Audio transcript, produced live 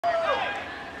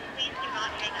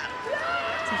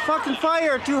fucking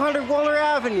fire at 200 Woolner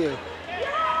Avenue.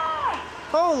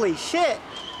 Holy shit.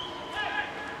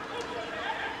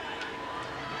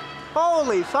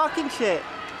 Holy fucking shit.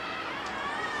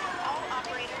 All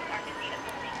operators are busy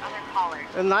assisting other callers.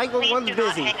 And 911's Please do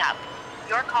not busy. hang up.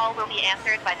 Your call will be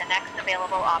answered by the next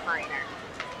available operator.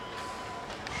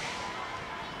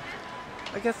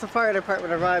 I guess the fire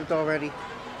department arrived already.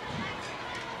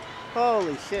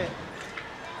 Holy shit.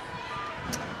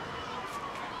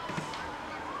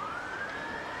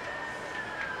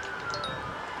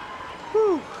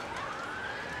 Whew.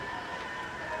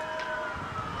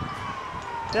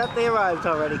 Yep, they arrived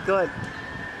already. Good.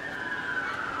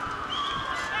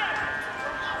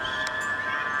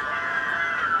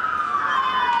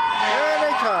 There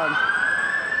they come.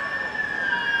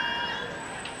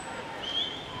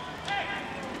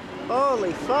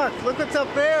 Holy fuck, look what's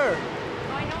up there.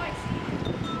 I know, I see.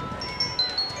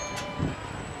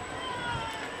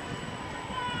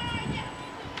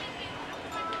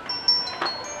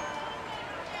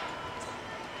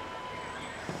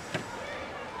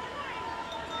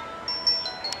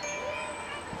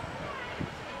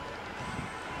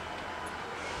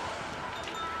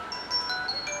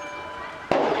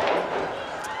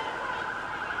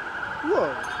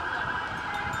 Whoa.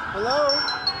 Hello?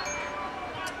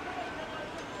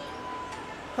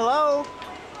 Hello?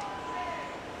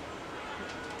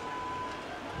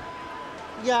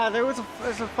 Yeah, there's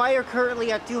a fire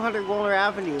currently at 200 Woolner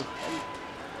Avenue.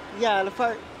 Yeah, the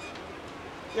fire...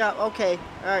 Yeah, okay.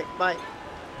 Alright, bye.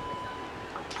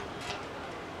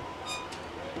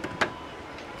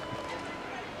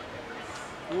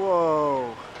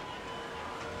 Whoa.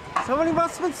 Somebody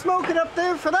must have been smoking up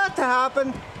there for that to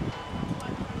happen.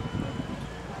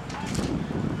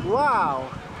 Wow.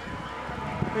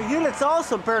 The unit's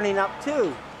also burning up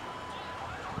too.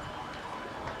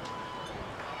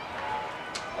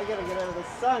 I gotta get out of the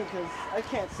sun because I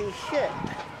can't see shit.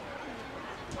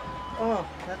 Oh,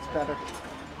 that's better.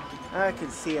 I can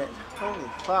see it. Holy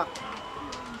fuck.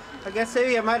 I guess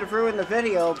maybe I might have ruined the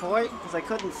video, boy, because I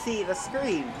couldn't see the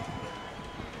screen.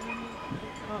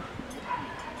 Oh.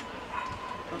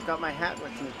 I've got my hat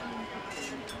with me.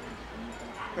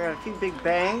 I got a few big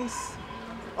bangs.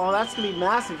 Oh, that's going to be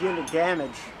massive unit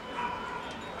damage.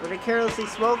 Were they carelessly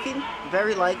smoking?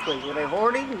 Very likely. Were they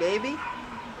hoarding? Maybe.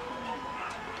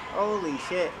 Holy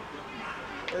shit.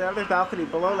 The other balcony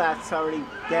below that's already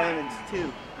damaged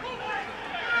too.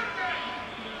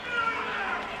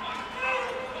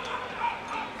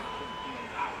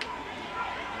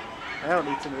 I don't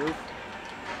need to move.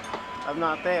 I'm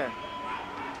not there.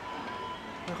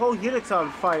 The whole unit's on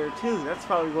fire too. That's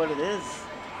probably what it is.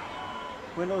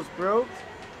 Windows broke.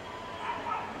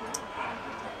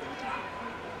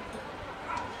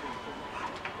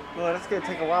 Well, it's going to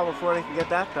take a while before they can get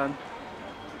that done.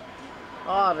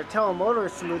 Oh, they're telling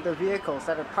motorists to move their vehicles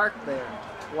that are parked there.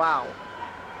 Wow.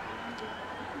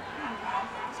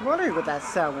 I was wondering what that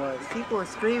sound was. People were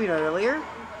screaming earlier.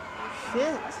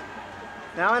 Shit.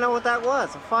 Now I know what that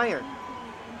was. A fire.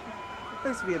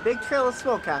 There's going to be a big trail of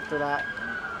smoke after that.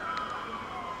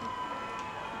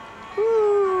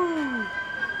 Woo!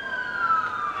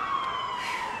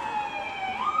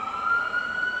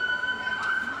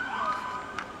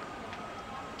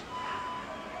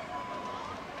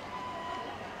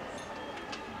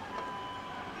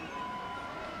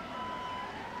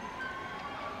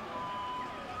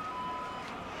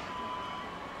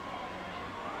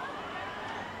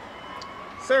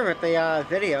 Sorry about the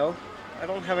video. I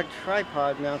don't have a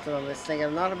tripod mounted on this thing.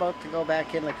 I'm not about to go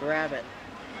back in to grab it.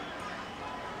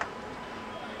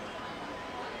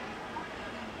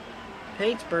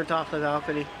 Paint's burnt off the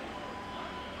balcony.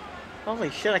 Holy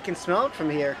shit, I can smell it from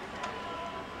here.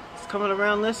 It's coming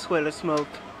around this way, the smoke.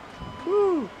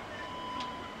 Woo!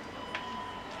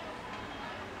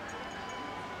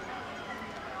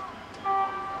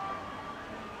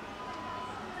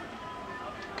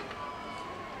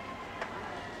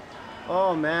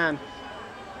 Oh man.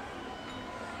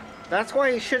 That's why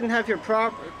you shouldn't have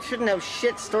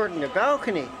shit stored in your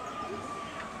balcony.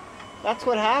 That's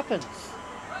what happens.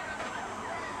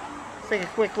 Let's take a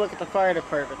quick look at the fire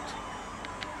department.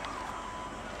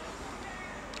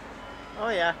 Oh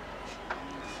yeah.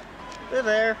 They're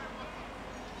there.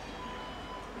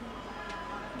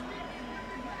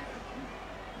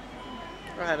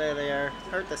 Right there they are.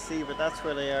 Hard to see, but that's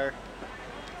where they are.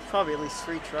 Probably at least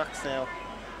 3 trucks now.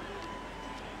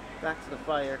 Back to the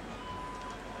fire,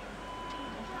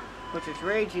 which is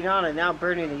raging on and now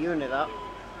burning the unit up.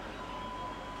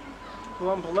 The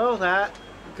one below that,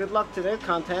 good luck to their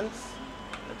contents.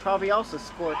 They're probably also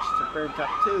scorched and burnt up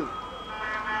too.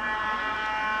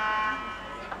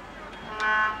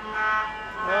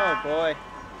 boy.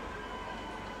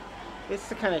 It's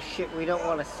the kind of shit we don't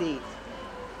want to see.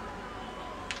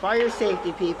 Fire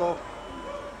safety, people.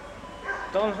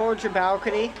 Don't hoard your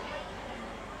balcony.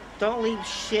 Don't leave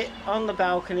shit on the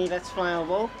balcony that's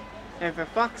flammable. And for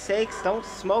fuck's sakes, don't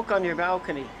smoke on your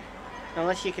balcony.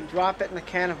 Unless you can drop it in a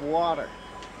can of water.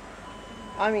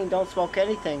 I mean, don't smoke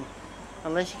anything.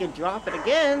 Unless you can drop it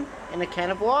again in a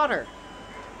can of water.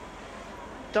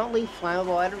 Don't leave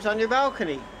flammable items on your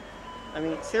balcony. I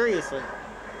mean, seriously.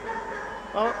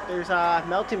 Oh, there's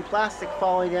melting plastic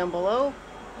falling down below.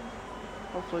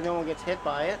 Hopefully no one gets hit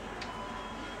by it.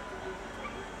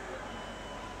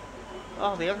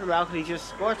 Oh, the upper balcony just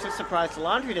scorched. I'm surprised the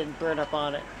laundry didn't burn up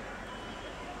on it.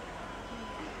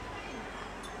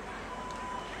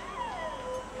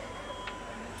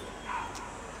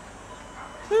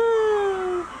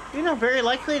 You know, very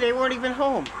likely they weren't even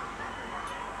home.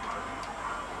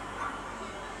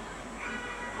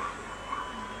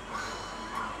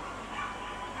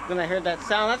 When I heard that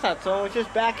sound, I thought someone was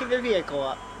just backing their vehicle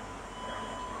up.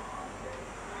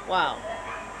 Wow.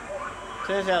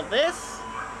 Turns out this,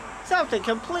 something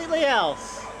completely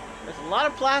else. There's a lot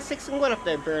of plastics and wood up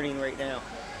there burning right now.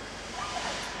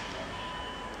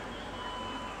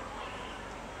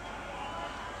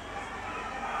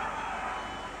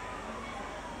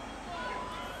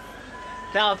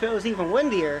 Now, if it was even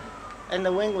windier, and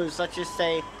the wind was, let's just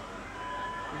say,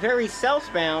 very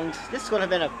southbound, this would have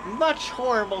been a much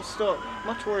horrible story,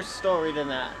 much worse story than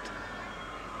that.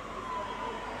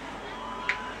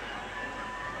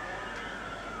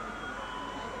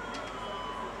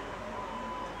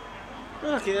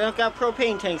 Look, they don't got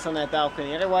propane tanks on that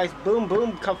balcony, otherwise boom,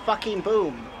 boom, fucking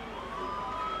boom.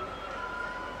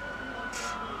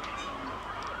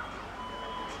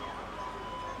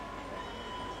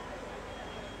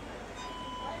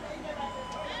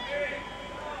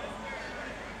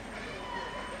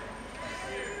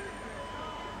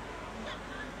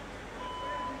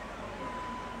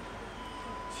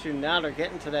 Shoot, now they're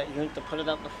getting to that unit to put it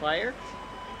out the fire.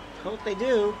 Hope they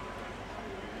do.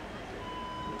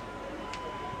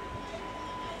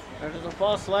 There's a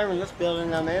false alarm in this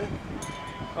building I'm in.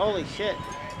 Holy shit.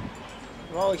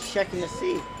 I'm always checking to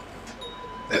see.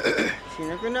 You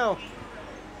never know.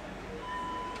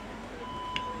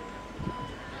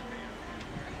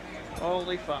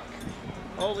 Holy fuck.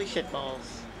 Holy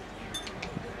shitballs.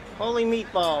 Holy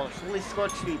meatballs. Holy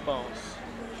scorched meatballs.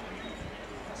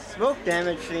 Smoke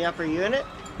damage to the upper unit.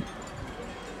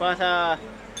 But,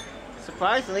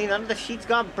 surprisingly, none of the sheets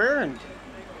got burned.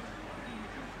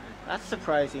 That's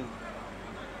surprising.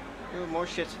 Ooh, more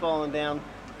shit's falling down.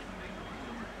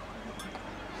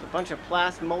 There's a bunch of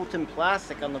molten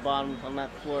plastic on the bottom on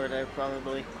that floor there,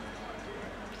 probably.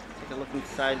 Take a look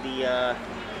inside the,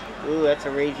 ooh, that's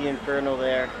a raging inferno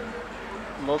there.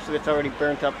 Most of it's already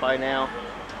burnt up by now.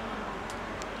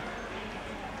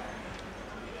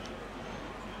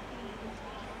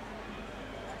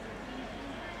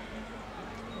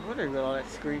 I wonder what all that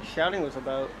screech shouting was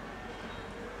about.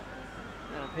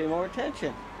 Gotta pay more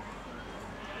attention.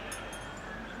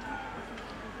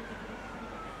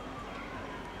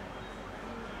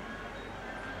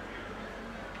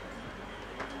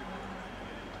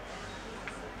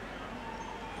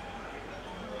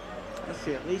 Let's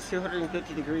see, at least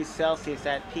 250 degrees Celsius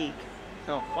at peak.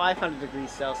 No, 500 degrees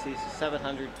Celsius,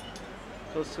 700,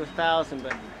 close to 1,000,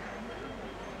 but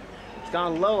it's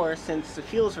gone lower since the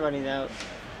fuel's running out.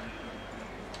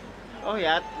 Oh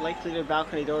yeah, likely their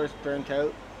balcony door is burnt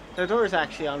out. Their door is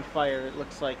actually on fire, it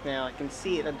looks like now. I can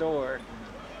see it, a door.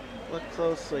 Look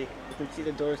closely. You can see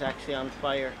the door's actually on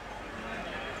fire.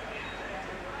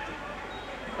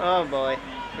 Oh boy,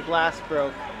 the glass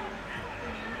broke.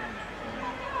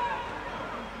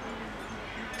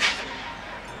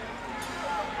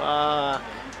 Fuck.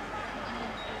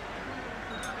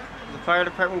 Did the fire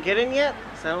department get in yet?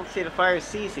 Because I don't see the fire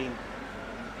ceasing.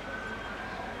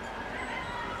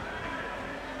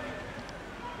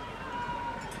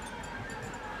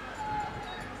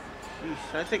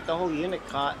 I think the whole unit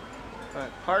caught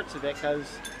parts of it because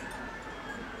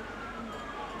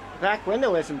the back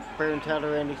window isn't burnt out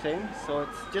or anything, so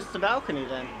it's just the balcony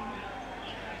then.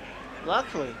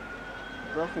 Luckily,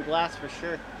 broken glass for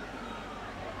sure.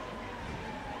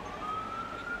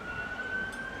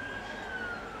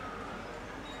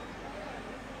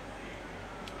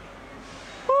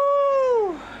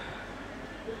 Woo!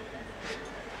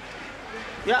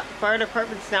 Yeah, fire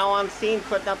department's now on scene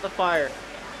putting out the fire.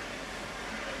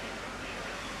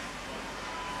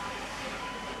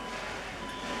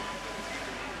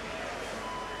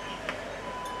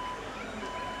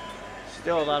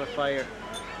 Still a lot of fire.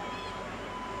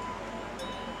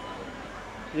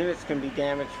 Units can be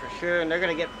damaged for sure, and they're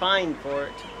gonna get fined for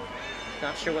it.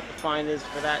 Not sure what the fine is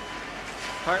for that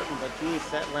apartment, but geez,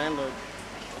 that landlord.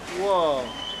 Whoa.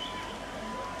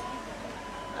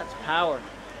 That's power.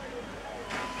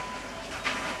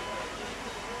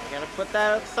 Gotta put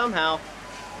that up somehow.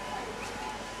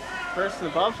 Person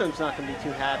above him's not gonna be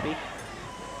too happy.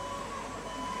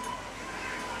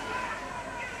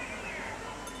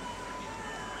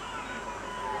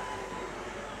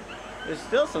 There's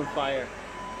still some fire.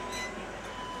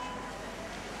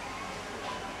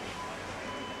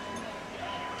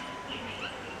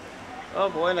 Oh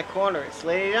boy, in the corner, it's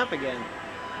lighting up again.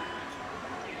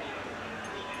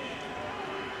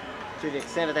 To the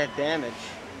extent of that damage.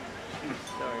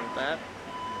 Sorry about that.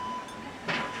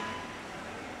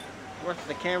 What's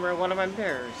the camera? One of my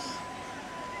mirrors.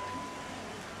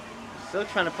 Still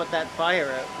trying to put that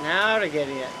fire out. Now they're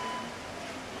getting it.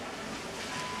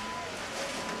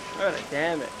 Oh, the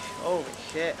damage. Holy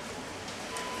shit.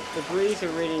 The breeze are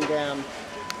raining down.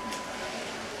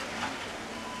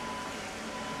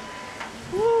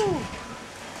 Woo!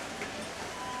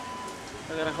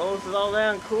 I gotta hose it all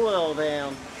down, cool it all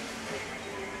down.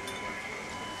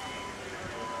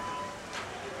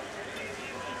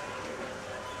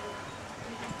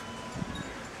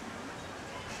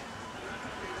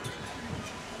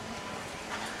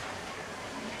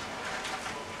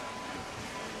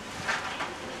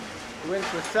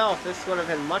 Winds were south, this would have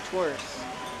been much worse.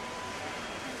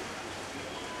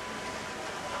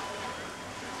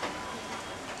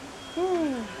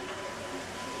 Whew.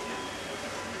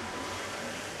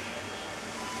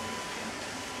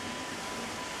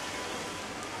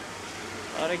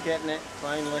 Thought of getting it,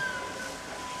 finally.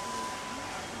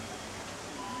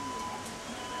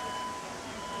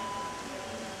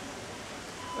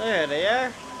 There they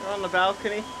are. They're on the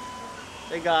balcony.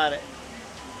 They got it.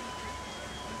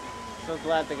 So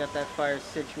glad they got that fire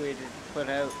situated and put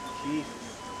out. Jesus.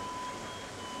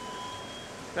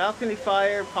 Balcony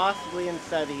fire, possibly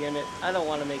inside a unit. I don't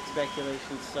want to make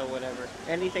speculations, so whatever.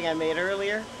 Anything I made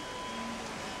earlier,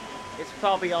 it's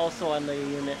probably also on the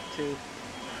unit too.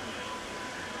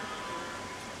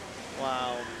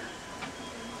 Wow.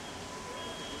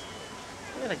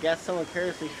 I'm gonna guess someone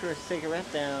carelessly threw a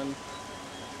cigarette down,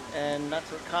 and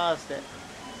that's what caused it.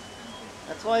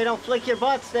 That's why you don't flick your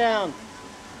butts down.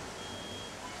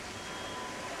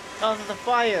 Causes a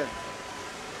fire.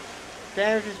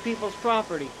 Damages people's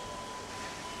property.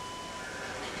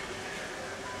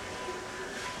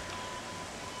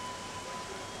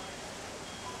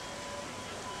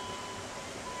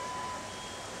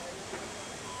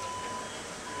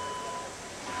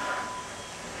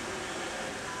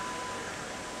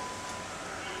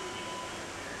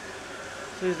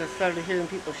 As soon as I started hearing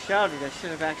people shouting, I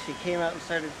should have actually came out and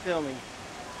started filming.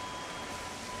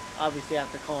 Obviously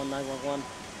after calling 911,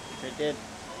 which I did.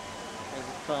 I was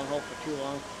put on hold for too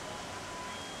long.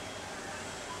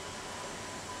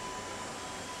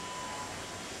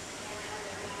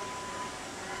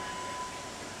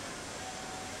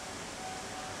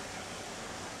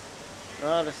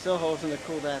 Oh, there's still holes in to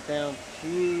cool that down.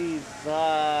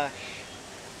 Jesus.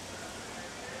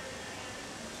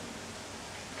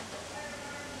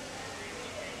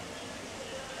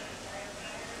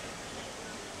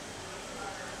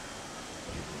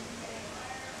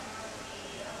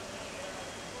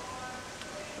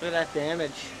 Look at that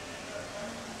damage.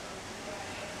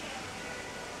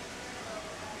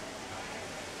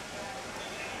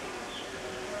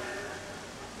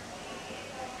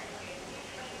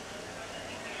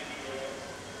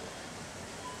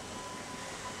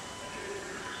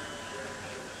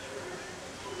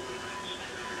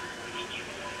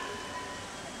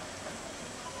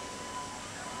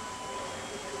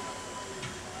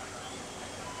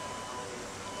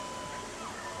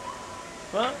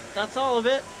 Well, that's all of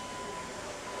it.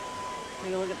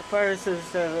 Take a look at the fire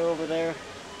scissors that are over there.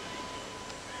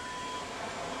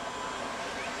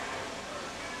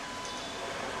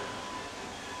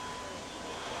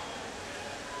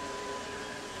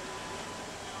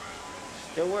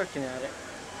 Still working at it.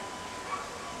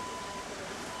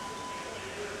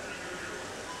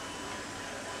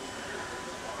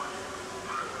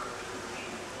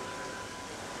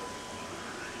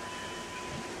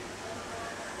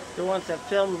 The ones that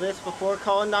filmed this before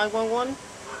calling 911,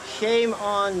 shame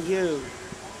on you.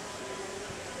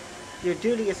 Your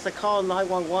duty is to call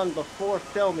 911 before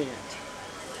filming it.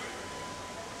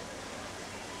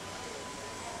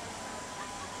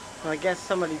 Well, I guess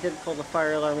somebody did pull the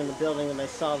fire alarm in the building when they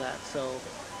saw that, so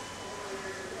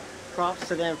props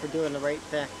to them for doing the right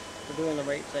thing.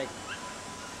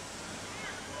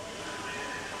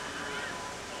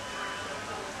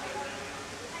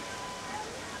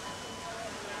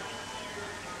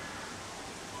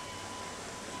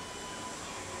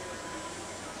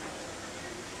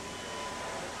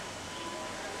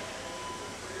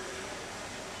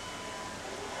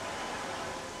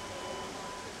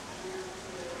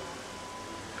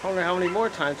 I wonder how many more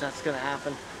times that's gonna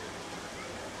happen.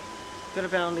 Could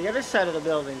have been on the other side of the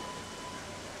building.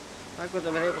 I would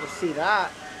have been able to see that.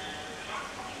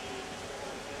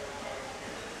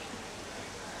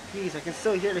 Jeez, I can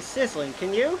still hear the sizzling.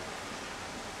 Can you?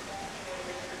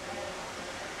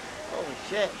 Holy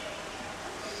shit.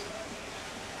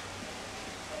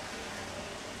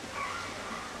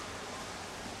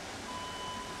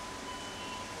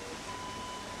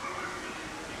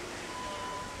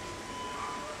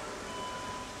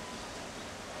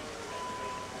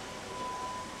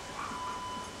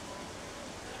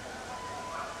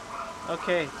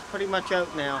 Okay, it's pretty much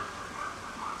out now.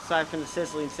 Aside from the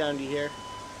sizzling sound you hear.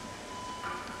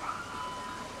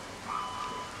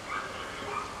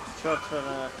 This truck's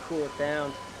gonna cool it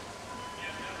down.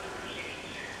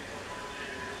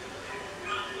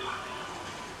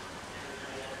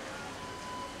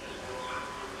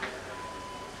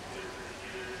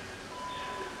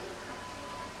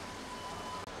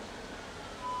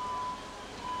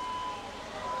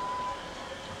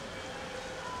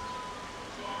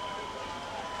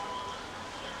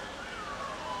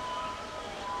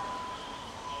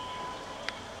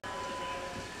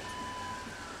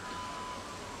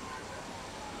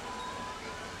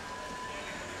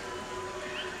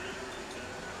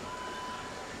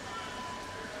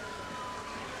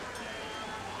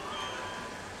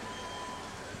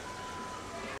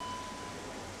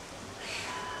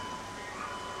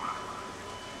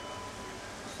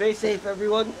 Stay safe,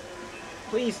 everyone.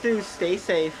 Please do stay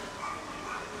safe.